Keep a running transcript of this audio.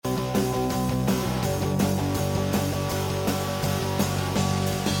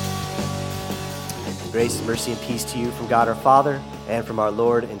Grace, mercy, and peace to you from God our Father and from our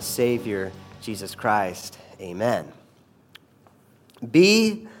Lord and Savior, Jesus Christ. Amen.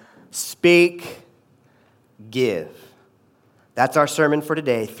 Be, speak, give. That's our sermon for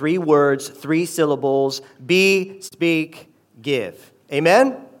today. 3 words, 3 syllables. Be, speak, give.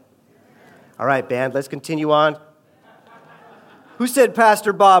 Amen? All right, band, let's continue on. Who said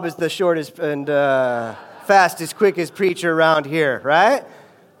Pastor Bob is the shortest and fastest, quickest preacher around here, right?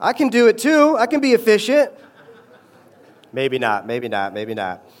 I can do it too. I can be efficient. Maybe not.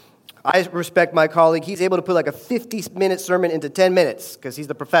 I respect my colleague. He's able to put like a 50-minute sermon into 10 minutes because he's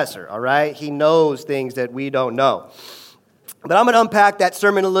the professor, all right? He knows things that we don't know. But I'm going to unpack that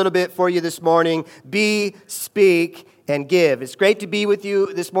sermon a little bit for you this morning. Be, speak, and give. It's great to be with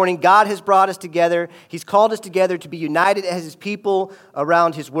you this morning. God has brought us together. He's called us together to be united as His people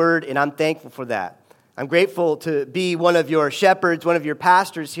around His Word, and I'm thankful for that. I'm grateful to be one of your shepherds, one of your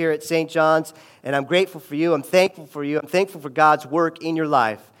pastors here at St. John's, and I'm grateful for you. I'm thankful for you. I'm thankful for God's work in your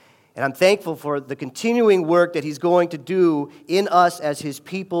life, and I'm thankful for the continuing work that He's going to do in us as His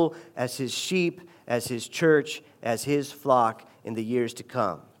people, as His sheep, as His church, as His flock in the years to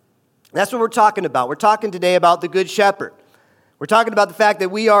come. That's what we're talking about. We're talking today about the Good Shepherd. We're talking about the fact that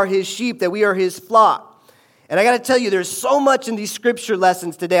we are His sheep, that we are His flock. And I got to tell you, there's so much in these scripture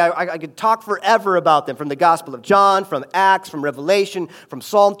lessons today. I could talk forever about them, from the Gospel of John, from Acts, from Revelation, from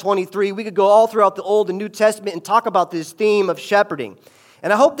Psalm 23. We could go all throughout the Old and New Testament and talk about this theme of shepherding.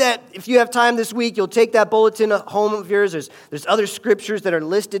 And I hope that if you have time this week, you'll take that bulletin home of yours. There's other scriptures that are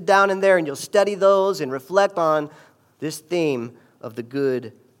listed down in there, and you'll study those and reflect on this theme of the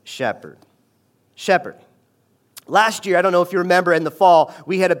Good Shepherd. Shepherd. Last year, I don't know if you remember, in the fall,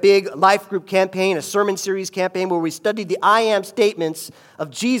 we had a big life group campaign, a sermon series campaign, where we studied the I am statements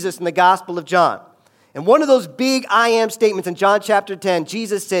of Jesus in the Gospel of John. And one of those big I am statements in John chapter 10,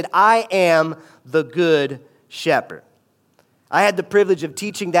 Jesus said, I am the Good Shepherd. I had the privilege of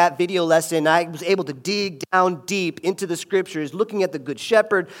teaching that video lesson. I was able to dig down deep into the scriptures, looking at the Good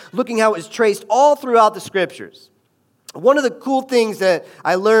Shepherd, looking how it was traced all throughout the scriptures. One of the cool things that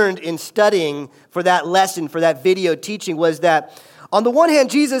I learned in studying for that lesson, for that video teaching, was that on the one hand,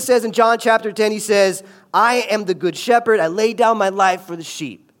 Jesus says in John chapter 10, He says, I am the Good Shepherd. I lay down my life for the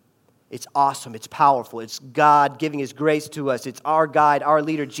sheep. It's awesome. It's powerful. It's God giving His grace to us. It's our guide, our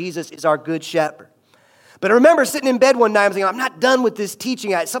leader. Jesus is our Good Shepherd. But I remember sitting in bed one night, I'm thinking, I'm not done with this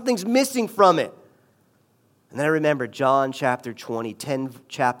teaching. Something's missing from it. And then I remembered John chapter 20, 10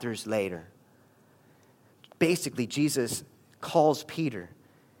 chapters later. Basically, Jesus calls Peter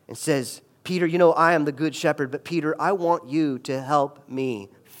and says, Peter, you know I am the Good Shepherd, but Peter, I want you to help me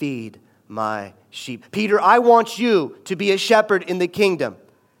feed my sheep. Peter, I want you to be a shepherd in the kingdom.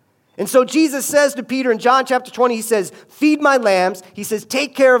 And so Jesus says to Peter in John chapter 20, He says, feed my lambs. He says,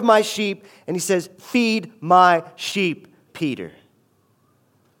 take care of my sheep. And He says, feed my sheep, Peter.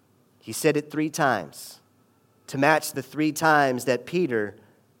 He said it 3 times to match the 3 times that Peter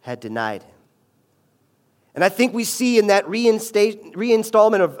had denied Him. And I think we see in that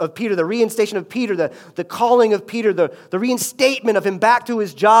reinstallment of Peter, the reinstation of Peter, the calling of Peter, the reinstatement of him back to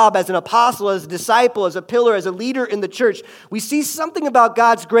his job as an apostle, as a disciple, as a pillar, as a leader in the church, we see something about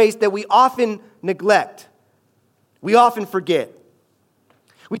God's grace that we often neglect. We often forget.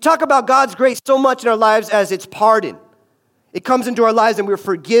 We talk about God's grace so much in our lives as it's pardon. It comes into our lives and we're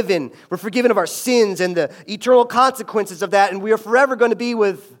forgiven. We're forgiven of our sins and the eternal consequences of that, and we are forever going to be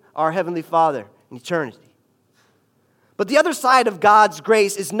with our Heavenly Father in eternity. But the other side of God's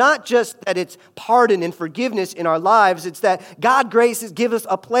grace is not just that it's pardon and forgiveness in our lives. It's that God's grace gives us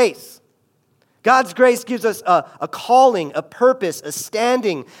a place. God's grace gives us a calling, a purpose, a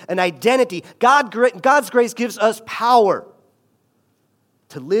standing, an identity. God's grace gives us power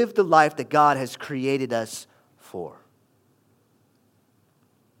to live the life that God has created us for.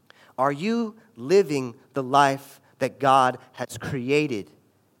 Are you living the life that God has created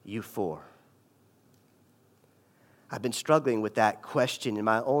you for? I've been struggling with that question in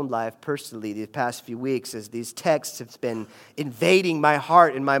my own life personally the past few weeks as these texts have been invading my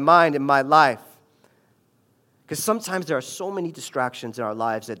heart and my mind and my life. Because sometimes there are so many distractions in our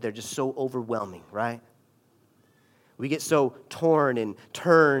lives that they're just so overwhelming, right? We get so torn and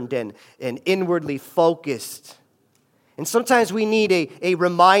turned and inwardly focused. And sometimes we need a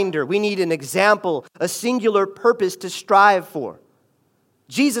reminder, we need an example, a singular purpose to strive for.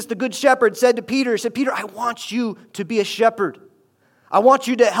 Jesus, the Good Shepherd, said to Peter, Peter, I want you to be a shepherd. I want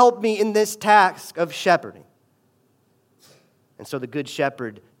you to help me in this task of shepherding. And so the Good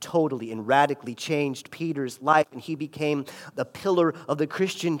Shepherd totally and radically changed Peter's life, and he became the pillar of the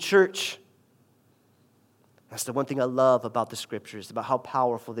Christian church. That's the one thing I love about the scriptures, about how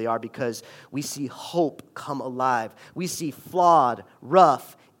powerful they are, because we see hope come alive. We see flawed,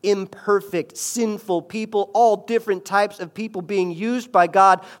 rough, imperfect, sinful people, all different types of people being used by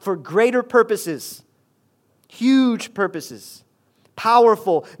God for greater purposes, huge purposes,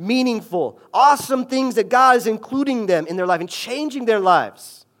 powerful, meaningful, awesome things that God is including them in their life and changing their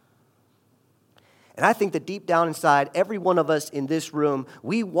lives. And I think that deep down inside, every one of us in this room,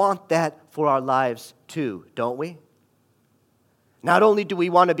 we want that for our lives too, don't we? Not only do we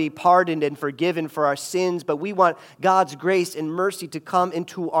want to be pardoned and forgiven for our sins, but we want God's grace and mercy to come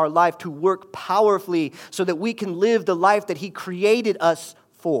into our life, to work powerfully so that we can live the life that He created us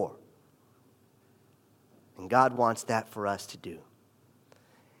for. And God wants that for us to do.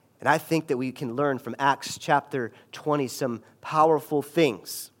 And I think that we can learn from Acts chapter 20 some powerful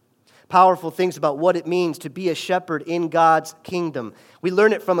things about what it means to be a shepherd in God's kingdom. We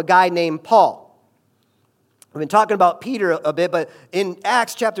learn it from a guy named Paul. We've been talking about Peter a bit, but in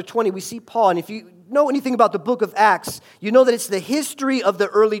Acts chapter 20, we see Paul. And if you know anything about the book of Acts, you know that it's the history of the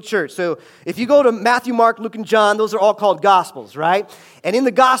early church. So if you go to Matthew, Mark, Luke, and John, those are all called Gospels, right? And in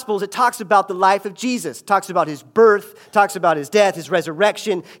the Gospels, it talks about the life of Jesus. It talks about His birth, talks about His death, His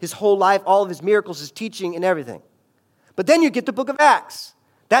resurrection, His whole life, all of His miracles, His teaching, and everything. But then you get the book of Acts.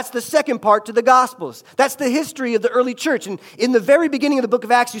 That's the second part to the Gospels. That's the history of the early church. And in the very beginning of the book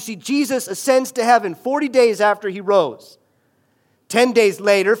of Acts, you see Jesus ascends to heaven 40 days after He rose. 10 days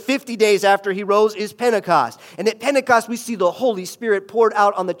later, 50 days after He rose, is Pentecost. And at Pentecost, we see the Holy Spirit poured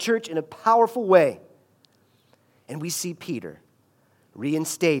out on the church in a powerful way. And we see Peter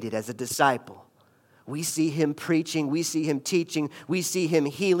reinstated as a disciple. We see him preaching, we see him teaching, we see him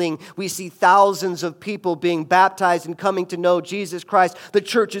healing, we see thousands of people being baptized and coming to know Jesus Christ. The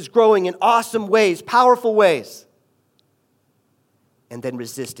church is growing in awesome ways, powerful ways. And then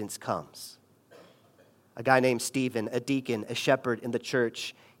resistance comes. A guy named Stephen, a deacon, a shepherd in the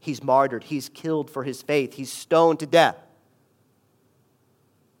church, he's martyred, he's killed for his faith, he's stoned to death.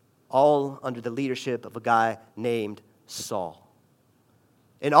 All under the leadership of a guy named Saul.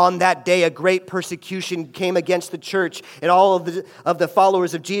 And on that day, a great persecution came against the church, and all of the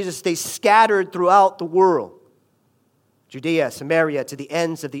followers of Jesus, they scattered throughout the world. Judea, Samaria, to the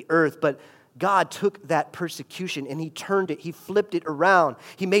ends of the earth. But God took that persecution and He turned it, He flipped it around.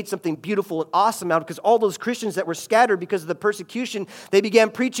 He made something beautiful and awesome out, because all those Christians that were scattered because of the persecution, they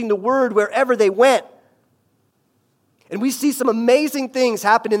began preaching the word wherever they went. And we see some amazing things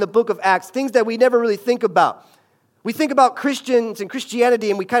happen in the book of Acts, things that we never really think about. We think about Christians and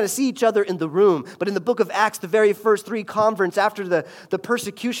Christianity and we kind of see each other in the room. But in the book of Acts, the very first 3 converts after the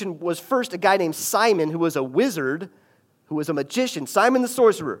persecution was first a guy named Simon, who was a wizard, who was a magician, Simon the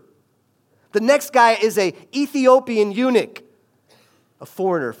sorcerer. The next guy is an Ethiopian eunuch, a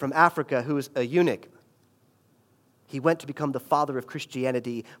foreigner from Africa who was a eunuch. He went to become the father of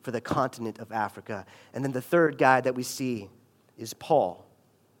Christianity for the continent of Africa. And then the third guy that we see is Paul.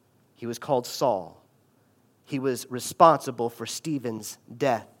 He was called Saul. He was responsible for Stephen's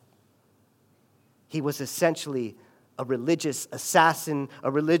death. He was essentially a religious assassin, a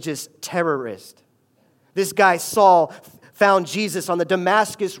religious terrorist. This guy, Saul, found Jesus on the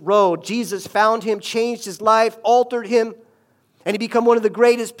Damascus road. Jesus found him, changed his life, altered him, and he became one of the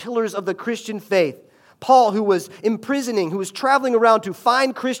greatest pillars of the Christian faith. Paul, who was imprisoning, who was traveling around to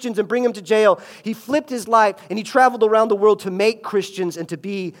find Christians and bring them to jail, he flipped his life and he traveled around the world to make Christians and to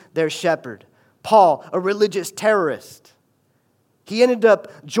be their shepherd. Paul, a religious terrorist. He ended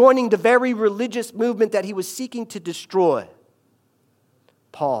up joining the very religious movement that he was seeking to destroy.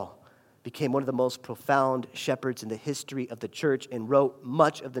 Paul became one of the most profound shepherds in the history of the church and wrote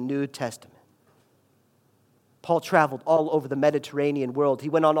much of the New Testament. Paul traveled all over the Mediterranean world. He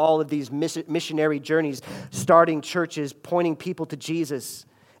went on all of these missionary journeys, starting churches, pointing people to Jesus.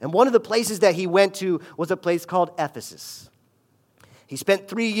 And one of the places that he went to was a place called Ephesus. He spent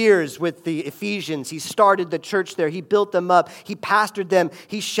 3 years with the Ephesians. He started the church there. He built them up. He pastored them.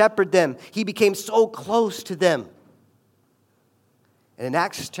 He shepherded them. He became so close to them. And in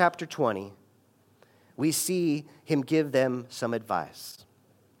Acts chapter 20, we see him give them some advice.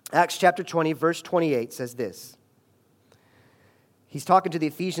 Acts chapter 20, verse 28 says this. He's talking to the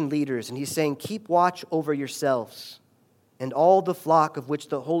Ephesian leaders, and he's saying, "Keep watch over yourselves and all the flock of which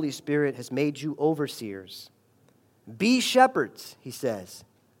the Holy Spirit has made you overseers. Be shepherds," he says,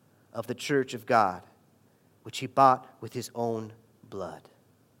 "of the church of God, which He bought with His own blood."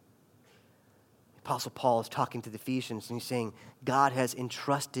 Apostle Paul is talking to the Ephesians, and he's saying, God has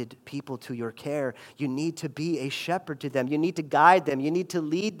entrusted people to your care. You need to be a shepherd to them. You need to guide them. You need to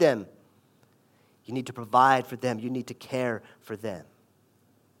lead them. You need to provide for them. You need to care for them.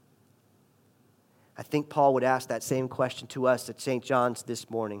 I think Paul would ask that same question to us at St. John's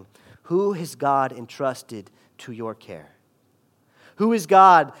this morning. Who has God entrusted to your care? Who is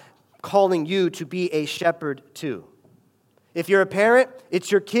God calling you to be a shepherd to? If you're a parent,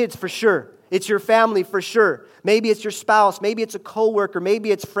 it's your kids for sure. It's your family for sure. Maybe it's your spouse. Maybe it's a coworker. Maybe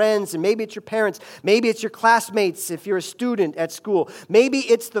it's friends. And maybe it's your parents. Maybe it's your classmates if you're a student at school. Maybe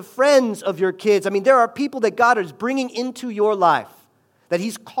it's the friends of your kids. I mean, there are people that God is bringing into your life that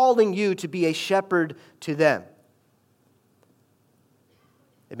He's calling you to be a shepherd to them.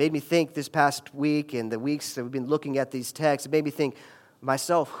 It made me think this past week and the weeks that we've been looking at these texts, it made me think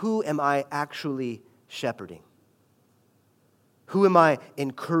myself, who am I actually shepherding? Who am I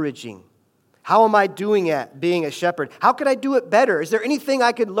encouraging? How am I doing at being a shepherd? How could I do it better? Is there anything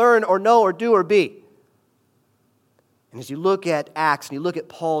I could learn or know or do or be? And as you look at Acts and you look at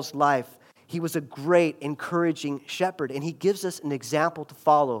Paul's life, he was a great, encouraging shepherd, and he gives us an example to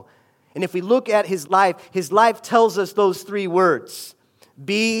follow. And if we look at his life tells us those three words: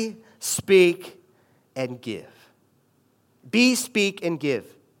 be, speak, and give. Be, speak, and give.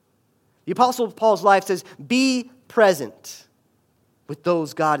 The Apostle Paul's life says, be present with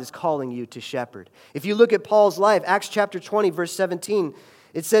those God is calling you to shepherd. If you look at Paul's life, Acts chapter 20, verse 17,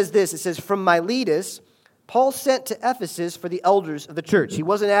 it says this. It says, from Miletus, Paul sent to Ephesus for the elders of the church. He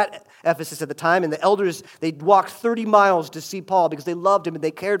wasn't at Ephesus at the time, and the elders, they walked 30 miles to see Paul because they loved him and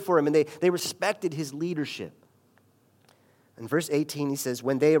they cared for him and they respected his leadership. In verse 18, he says,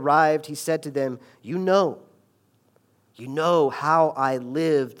 when they arrived, he said to them, You know how I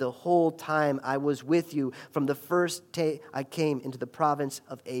lived the whole time I was with you from the first day I came into the province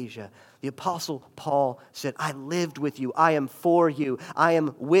of Asia. The Apostle Paul said, I lived with you. I am for you. I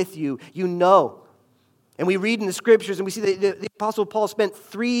am with you. You know. And we read in the scriptures and we see that the Apostle Paul spent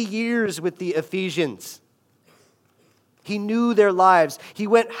 3 years with the Ephesians. He knew their lives. He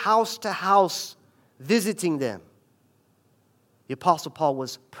went house to house visiting them. The Apostle Paul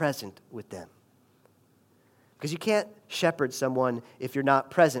was present with them. Because you can't shepherd someone if you're not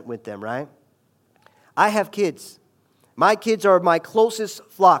present with them, right? I have kids. My kids are my closest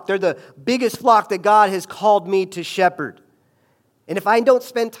flock. They're the biggest flock that God has called me to shepherd. And if I don't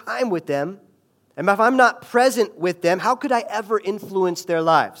spend time with them, and if I'm not present with them, how could I ever influence their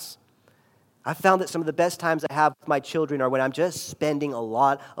lives? I found that some of the best times I have with my children are when I'm just spending a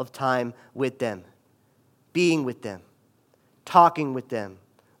lot of time with them, being with them, talking with them,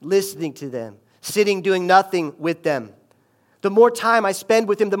 listening to them, sitting doing nothing with them. The more time I spend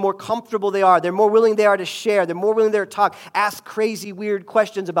with them, the more comfortable they are. They're more willing they are to share. They're more willing they are to talk, ask crazy, weird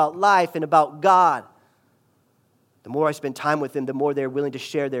questions about life and about God. The more I spend time with them, the more they're willing to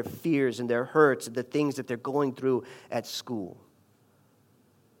share their fears and their hurts and the things that they're going through at school.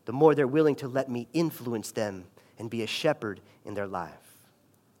 The more they're willing to let me influence them and be a shepherd in their life.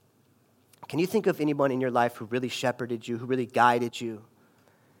 Can you think of anyone in your life who really shepherded you, who really guided you?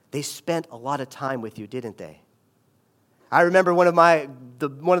 They spent a lot of time with you, didn't they? I remember one of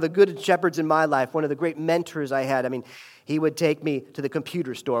the good shepherds in my life, one of the great mentors I had. I mean, he would take me to the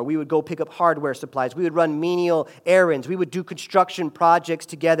computer store. We would go pick up hardware supplies. We would run menial errands. We would do construction projects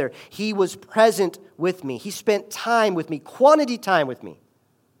together. He was present with me. He spent time with me, quantity time with me.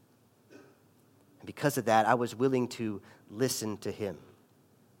 And because of that, I was willing to listen to him.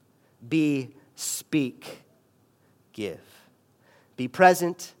 Be, speak, give. Be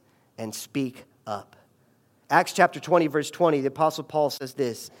present and speak up. Acts chapter 20, verse 20, the Apostle Paul says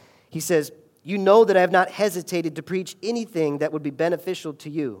this. He says, You know that I have not hesitated to preach anything that would be beneficial to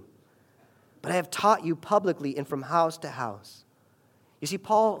you, but I have taught you publicly and from house to house. You see,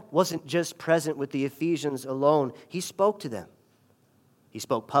 Paul wasn't just present with the Ephesians alone. He spoke to them. He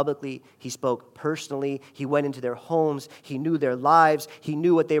spoke publicly. He spoke personally. He went into their homes. He knew their lives. He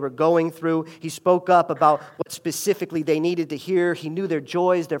knew what they were going through. He spoke up about what specifically they needed to hear. He knew their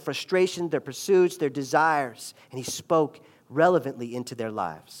joys, their frustrations, their pursuits, their desires. And he spoke relevantly into their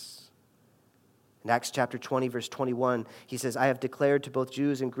lives. In Acts chapter 20, verse 21, he says, I have declared to both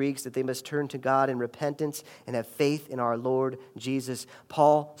Jews and Greeks that they must turn to God in repentance and have faith in our Lord Jesus.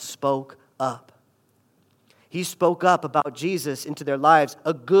 Paul spoke up. He spoke up about Jesus into their lives.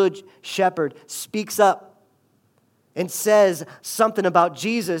 A good shepherd speaks up and says something about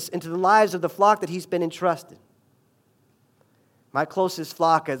Jesus into the lives of the flock that he's been entrusted. My closest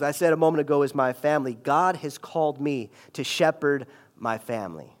flock, as I said a moment ago, is my family. God has called me to shepherd my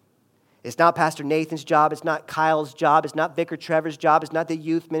family. It's not Pastor Nathan's job. It's not Kyle's job. It's not Vicar Trevor's job. It's not the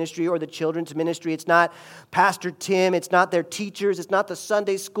youth ministry or the children's ministry. It's not Pastor Tim. It's not their teachers. It's not the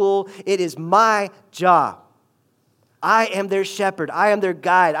Sunday school. It is my job. I am their shepherd. I am their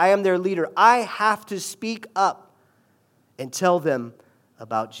guide. I am their leader. I have to speak up and tell them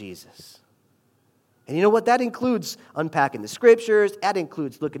about Jesus. And you know what? That includes unpacking the scriptures. That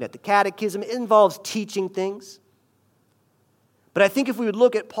includes looking at the catechism. It involves teaching things. But I think if we would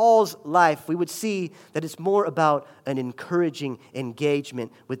look at Paul's life, we would see that it's more about an encouraging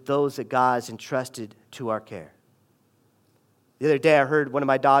engagement with those that God has entrusted to our care. The other day I heard one of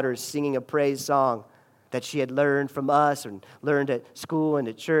my daughters singing a praise song that she had learned from us and learned at school and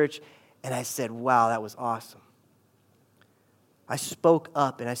at church. And I said, wow, that was awesome. I spoke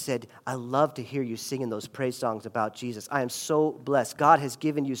up and I said, I love to hear you singing those praise songs about Jesus. I am so blessed. God has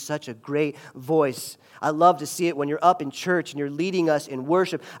given you such a great voice. I love to see it when you're up in church and you're leading us in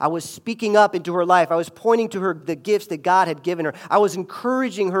worship. I was speaking up into her life. I was pointing to her the gifts that God had given her. I was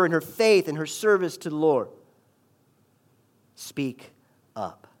encouraging her in her faith and her service to the Lord. Speak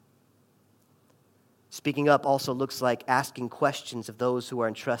up. Speaking up also looks like asking questions of those who are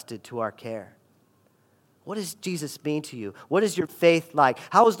entrusted to our care. What does Jesus mean to you? What is your faith like?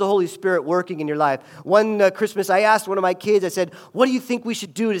 How is the Holy Spirit working in your life? One Christmas, I asked one of my kids, I said, what do you think we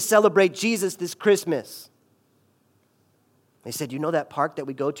should do to celebrate Jesus this Christmas? They said, you know that park that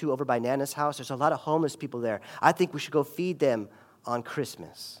we go to over by Nana's house? There's a lot of homeless people there. I think we should go feed them on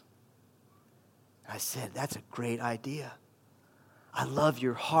Christmas. I said, that's a great idea. I love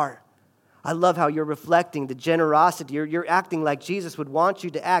your heart. I love how you're reflecting the generosity. You're acting like Jesus would want you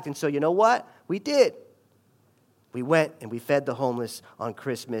to act. And so you know what? We did. We went and we fed the homeless on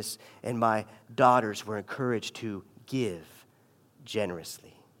Christmas, and my daughters were encouraged to give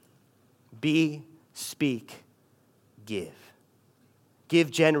generously. Be, speak, give.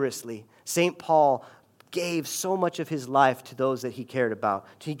 Give generously. St. Paul gave so much of his life to those that he cared about.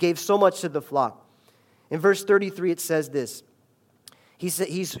 He gave so much to the flock. In verse 33, it says this. He's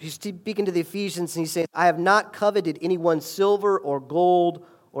speaking to the Ephesians, and he says, I have not coveted anyone's silver or gold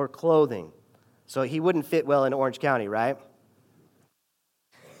or clothing. So he wouldn't fit well in Orange County, right?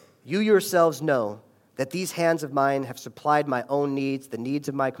 You yourselves know that these hands of mine have supplied my own needs, the needs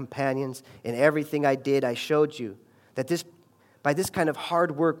of my companions. In everything I did, I showed you that by this kind of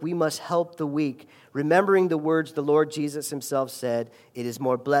hard work, we must help the weak, remembering the words the Lord Jesus himself said, it is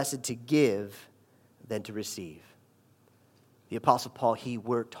more blessed to give than to receive. The Apostle Paul, he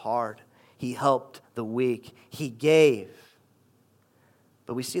worked hard. He helped the weak. He gave.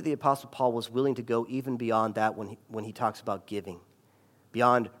 But we see the Apostle Paul was willing to go even beyond that when he talks about giving.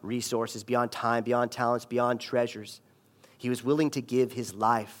 Beyond resources, beyond time, beyond talents, beyond treasures. He was willing to give his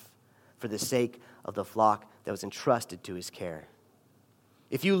life for the sake of the flock that was entrusted to his care.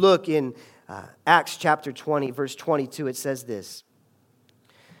 If you look in Acts chapter 20, verse 22, it says this.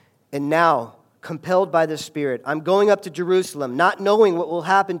 And now, compelled by the Spirit, I'm going up to Jerusalem, not knowing what will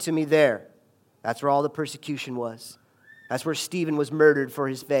happen to me there. That's where all the persecution was. That's where Stephen was murdered for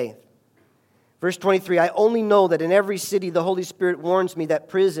his faith. Verse 23, I only know that in every city the Holy Spirit warns me that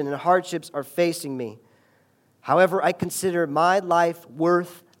prison and hardships are facing me. However, I consider my life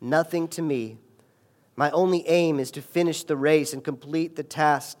worth nothing to me. My only aim is to finish the race and complete the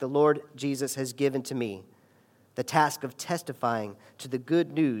task the Lord Jesus has given to me, the task of testifying to the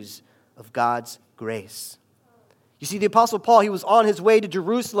good news of God's grace. You see, the Apostle Paul, he was on his way to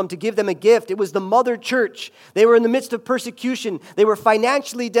Jerusalem to give them a gift. It was the mother church. They were in the midst of persecution. They were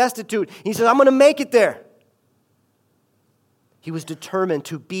financially destitute. He said, I'm going to make it there. He was determined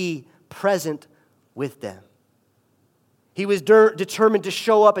to be present with them. He was determined to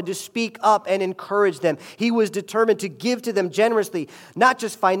show up and to speak up and encourage them. He was determined to give to them generously, not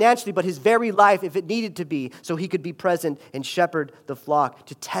just financially, but his very life if it needed to be, so he could be present and shepherd the flock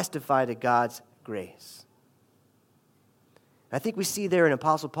to testify to God's grace. I think we see there in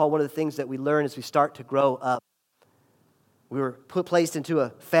Apostle Paul, one of the things that we learn as we start to grow up. We were placed into a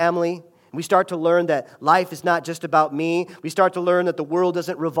family. We start to learn that life is not just about me. We start to learn that the world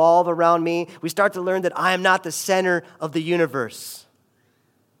doesn't revolve around me. We start to learn that I am not the center of the universe.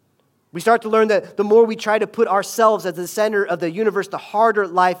 We start to learn that the more we try to put ourselves as the center of the universe, the harder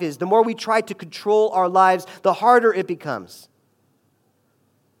life is. The more we try to control our lives, the harder it becomes.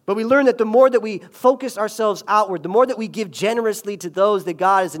 But we learn that the more that we focus ourselves outward, the more that we give generously to those that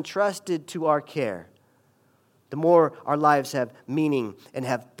God has entrusted to our care, the more our lives have meaning and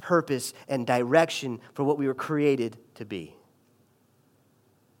have purpose and direction for what we were created to be.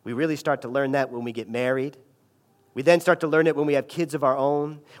 We really start to learn that when we get married. We then start to learn it when we have kids of our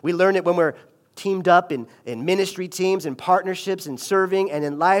own. We learn it when we're teamed up in ministry teams and partnerships and serving and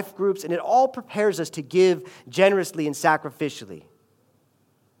in life groups, and it all prepares us to give generously and sacrificially.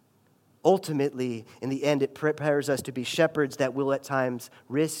 Ultimately, in the end, it prepares us to be shepherds that will at times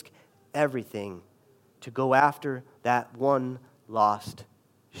risk everything to go after that one lost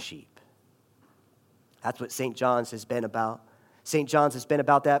sheep. That's what St. John's has been about. St. John's has been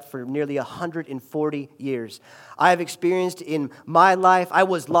about that for nearly 140 years. I have experienced in my life, I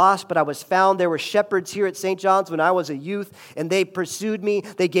was lost, but I was found. There were shepherds here at St. John's when I was a youth, and they pursued me.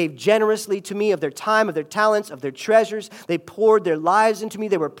 They gave generously to me of their time, of their talents, of their treasures. They poured their lives into me.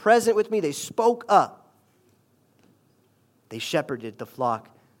 They were present with me. They spoke up. They shepherded the flock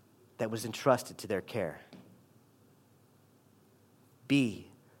that was entrusted to their care.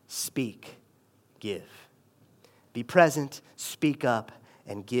 Be, speak, give. Be present, speak up,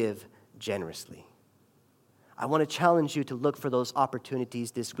 and give generously. I want to challenge you to look for those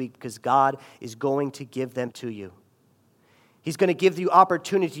opportunities this week because God is going to give them to you. He's going to give you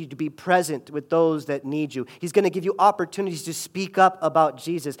opportunity to be present with those that need you. He's going to give you opportunities to speak up about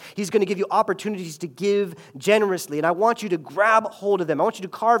Jesus. He's going to give you opportunities to give generously. And I want you to grab hold of them. I want you to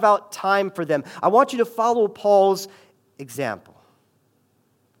carve out time for them. I want you to follow Paul's example.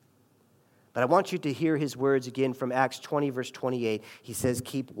 But I want you to hear his words again from Acts 20, verse 28. He says,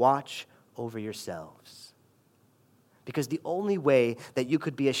 keep watch over yourselves. Because the only way that you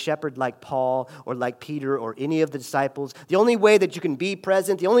could be a shepherd like Paul or like Peter or any of the disciples, the only way that you can be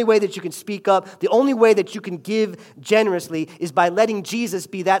present, the only way that you can speak up, the only way that you can give generously is by letting Jesus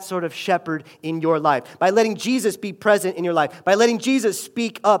be that sort of shepherd in your life, by letting Jesus be present in your life, by letting Jesus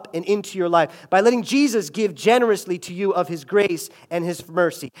speak up and into your life, by letting Jesus give generously to you of his grace and his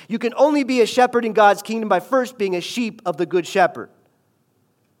mercy. You can only be a shepherd in God's kingdom by first being a sheep of the good shepherd.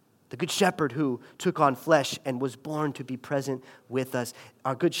 The good shepherd who took on flesh and was born to be present with us.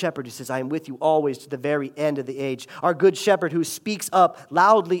 Our good shepherd who says, I am with you always to the very end of the age. Our good shepherd who speaks up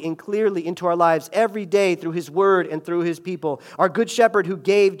loudly and clearly into our lives every day through his word and through his people. Our good shepherd who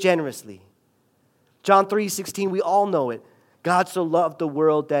gave generously. John 3:16, we all know it. God so loved the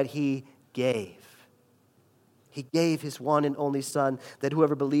world that he gave. He gave his one and only Son that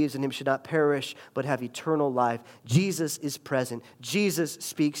whoever believes in him should not perish but have eternal life. Jesus is present. Jesus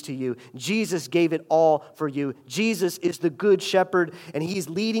speaks to you. Jesus gave it all for you. Jesus is the good shepherd, and he's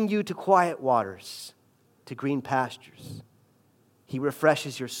leading you to quiet waters, to green pastures. He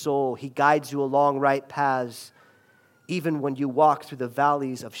refreshes your soul. He guides you along right paths. Even when you walk through the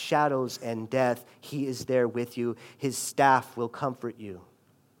valleys of shadows and death, he is there with you. His staff will comfort you.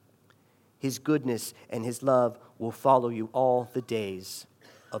 His goodness and his love will follow you all the days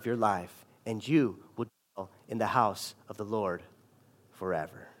of your life, and you will dwell in the house of the Lord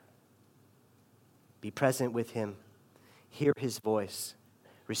forever. Be present with him, hear his voice,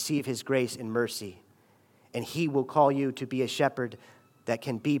 receive his grace and mercy, and he will call you to be a shepherd that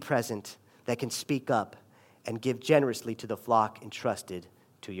can be present, that can speak up, and give generously to the flock entrusted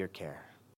to your care.